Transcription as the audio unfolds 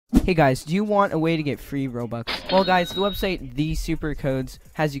Hey guys, do you want a way to get free Robux? Well guys, the website The Super Codes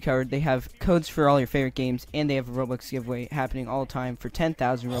has you covered. They have codes for all your favorite games, and they have a Robux giveaway happening all the time for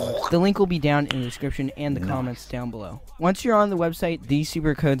 10,000 Robux. The link will be down in the description and the comments down below. Once you're on the website,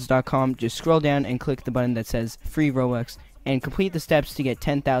 thesupercodes.com, just scroll down and click the button that says free Robux and complete the steps to get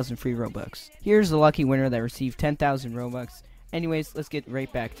 10,000 free Robux. Here's the lucky winner that received 10,000 Robux. Anyways, let's get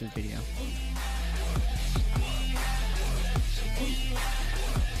right back to the video.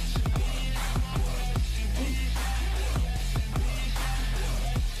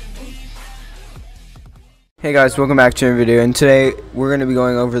 Hey guys, welcome back to a video, and today we're going to be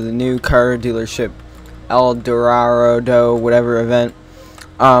going over the new car dealership Dorado whatever event.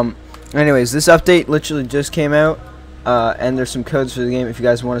 Anyways, this update literally just came out, and there's some codes for the game. If you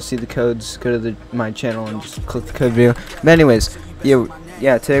guys want to see the codes, go to my channel and just click the code video. But anyways,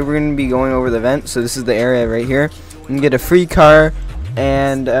 yeah, today we're going to be going over the event. So this is the area right here. You can get a free car,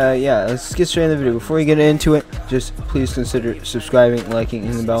 and yeah, let's get straight into the video. Before we get into it, just please consider subscribing, liking,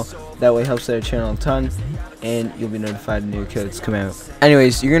 and the bell. That way helps our channel a ton, and you'll be notified when new codes come out.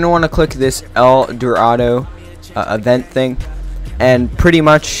 Anyways, you're going to want to click this Dorado event thing, and pretty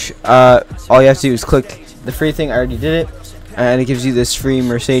much all you have to do is click the free thing. I already did it, and it gives you this free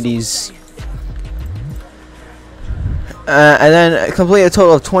Mercedes, and then complete a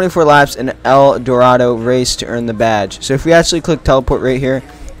total of 24 laps in Dorado race to earn the badge. So if we actually click teleport right here,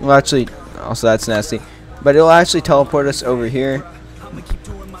 we'll actually, also that's nasty, but it'll actually teleport us over here.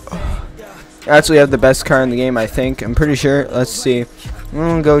 I actually have the best car in the game, I think. I'm pretty sure. Let's see. I'm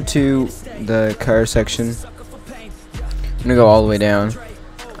gonna go to the car section. I'm gonna go all the way down.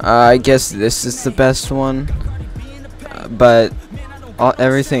 I guess this is the best one, but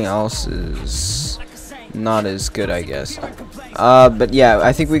everything else is not as good, I guess. But yeah,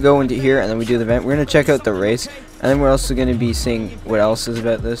 I think we go into here and then we do the event. We're gonna check out the race, and then we're also gonna be seeing what else is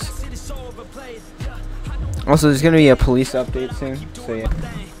about this. Also, there's gonna be a police update soon, so yeah.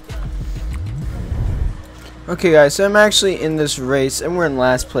 Okay guys, so I'm actually in this race, and we're in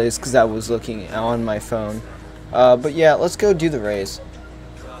last place because I was looking on my phone. But yeah, let's go do the race.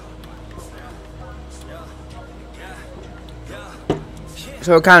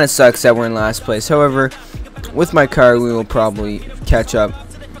 So it kind of sucks that we're in last place. However, with my car, we will probably catch up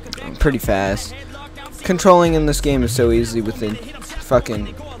pretty fast. Controlling in this game is so easy with the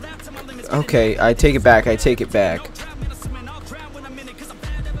fucking... Okay, I take it back, I take it back.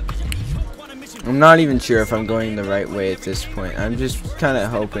 I'm not even sure if I'm going the right way at this point. I'm just kind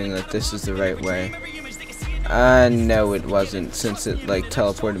of hoping that this is the right way. No, it wasn't, since it like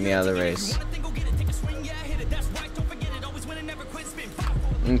teleported me out of the race.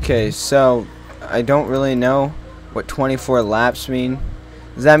 Okay, so I don't really know what 24 laps mean.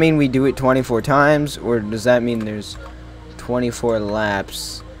 Does that mean we do it 24 times, or does that mean there's 24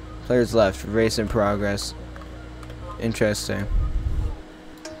 laps? Players left, race in progress. Interesting.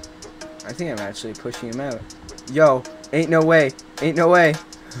 I think I'm actually pushing him out. Yo, ain't no way. Ain't no way.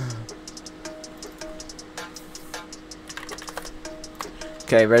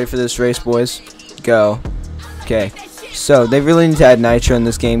 Okay, ready for this race, boys? Go. Okay. So, they really need to add nitro in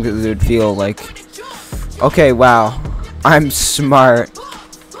this game because it would feel like... Okay, wow. I'm smart.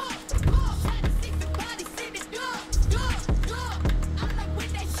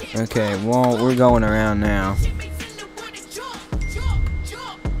 Okay, well, we're going around now.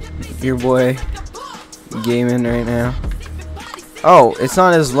 Your boy gaming right now. Oh, it's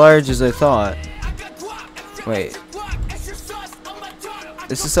not as large as I thought. Wait.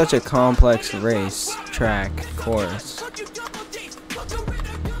 This is such a complex race track course.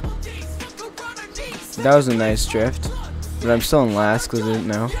 That was a nice drift, but I'm still in last because I didn't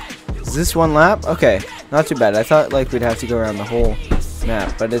know. Is this one lap? Okay, not too bad. I thought like we'd have to go around the whole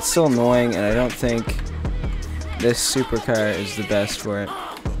map, but it's still annoying, and I don't think this supercar is the best for it.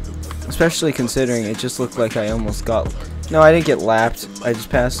 Especially considering it just looked like I almost got... No, I didn't get lapped. I just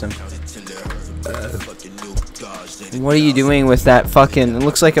passed him. What are you doing with that fucking... It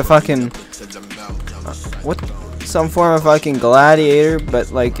looks like a fucking... what? Some form of fucking gladiator,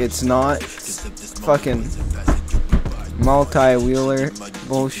 but like it's not. Fucking multi-wheeler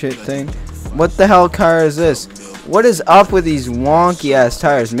bullshit thing. What the hell car is this? What is up with these wonky ass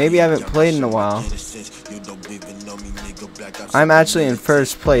tires? Maybe I haven't played in a while. I'm actually in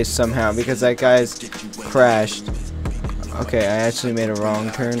first place somehow because that guy's crashed. Okay, I actually made a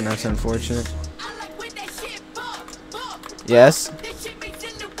wrong turn. That's unfortunate. Yes?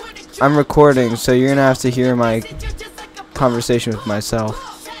 I'm recording, so you're gonna have to hear my conversation with myself.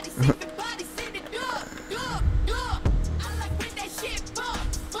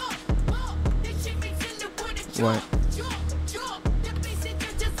 What?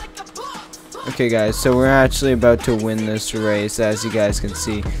 Okay guys, so we're actually about to win this race, as you guys can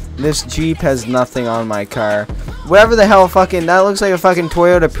see. This Jeep has nothing on my car. Whatever the hell fucking, that looks like a fucking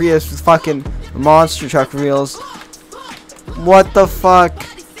Toyota Prius with fucking monster truck wheels. What the fuck?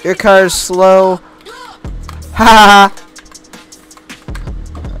 Your car is slow. Ha ha ha.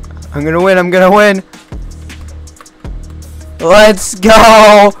 I'm gonna win, I'm gonna win. Let's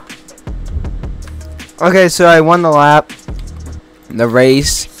go. Okay, so I won the lap, the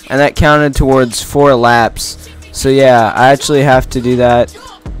race. And that counted towards 4 laps. So yeah, I actually have to do that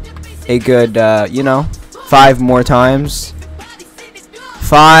a good, you know, 5 more times.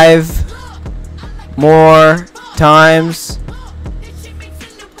 5 more times.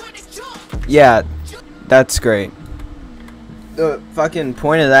 Yeah, that's great. The fucking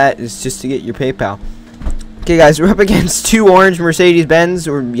point of that is just to get your PayPal. Okay guys, we're up against 2 orange Mercedes-Benz,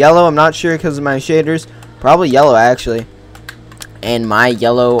 or yellow, I'm not sure because of my shaders. Probably yellow actually. And my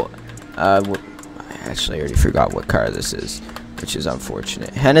yellow, I actually already forgot what car this is, which is unfortunate.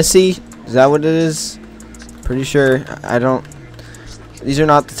 Hennessy, is that what it is? Pretty sure. I don't. These are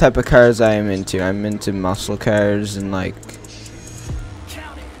not the type of cars I am into. I'm into muscle cars and like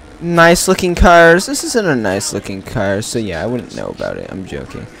nice looking cars. This isn't a nice looking car, so yeah, I wouldn't know about it. I'm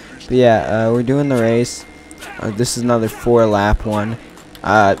joking. But yeah, we're doing the race. This is another 4-lap one.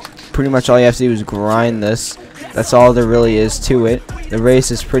 Pretty much all you have to do is grind this. That's all there really is to it. The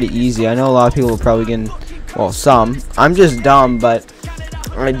race is pretty easy. I know a lot of people are probably getting, well, some. I'm just dumb, but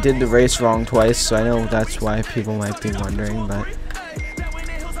I did the race wrong twice, so I know that's why people might be wondering, but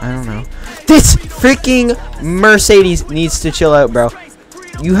I don't know. This freaking Mercedes needs to chill out, bro.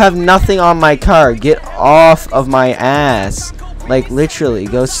 You have nothing on my car. Get off of my ass. Like, literally,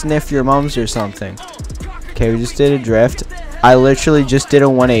 go sniff your mums or something. Okay, we just did a drift. I literally just did a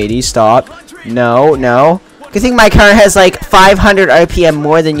 180. Stop. No, no. Good thing my car has like 500 RPM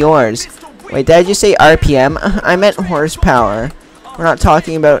more than yours. Wait, did I just say RPM? I meant horsepower. We're not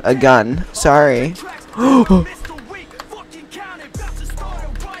talking about a gun. Sorry.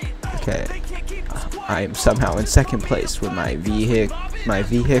 Okay. I am somehow in second place with my vehicle. My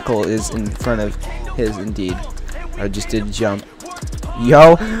vehicle is in front of his, indeed. I just did a jump.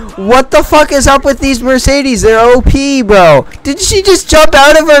 Yo, what the fuck is up with these Mercedes? They're OP, bro. Did she just jump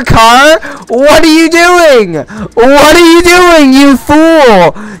out of her car? What are you doing? What are you doing, you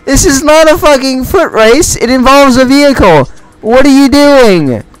fool? This is not a fucking foot race. It involves a vehicle. What are you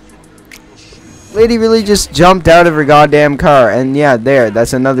doing? Lady really just jumped out of her goddamn car. And yeah,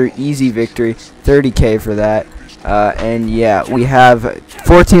 that's another easy victory. 30K for that. And yeah, we have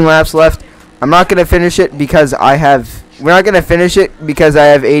 14 laps left. I'm not gonna finish it because I have. We're not gonna finish it because I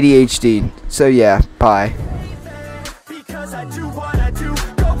have ADHD. So yeah, bye. Because I do what I do.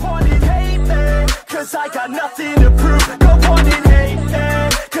 Go on and hate me, 'cause I got nothing to prove. Go on and hate me,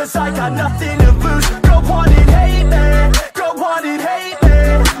 'cause I got nothing to lose. Go on and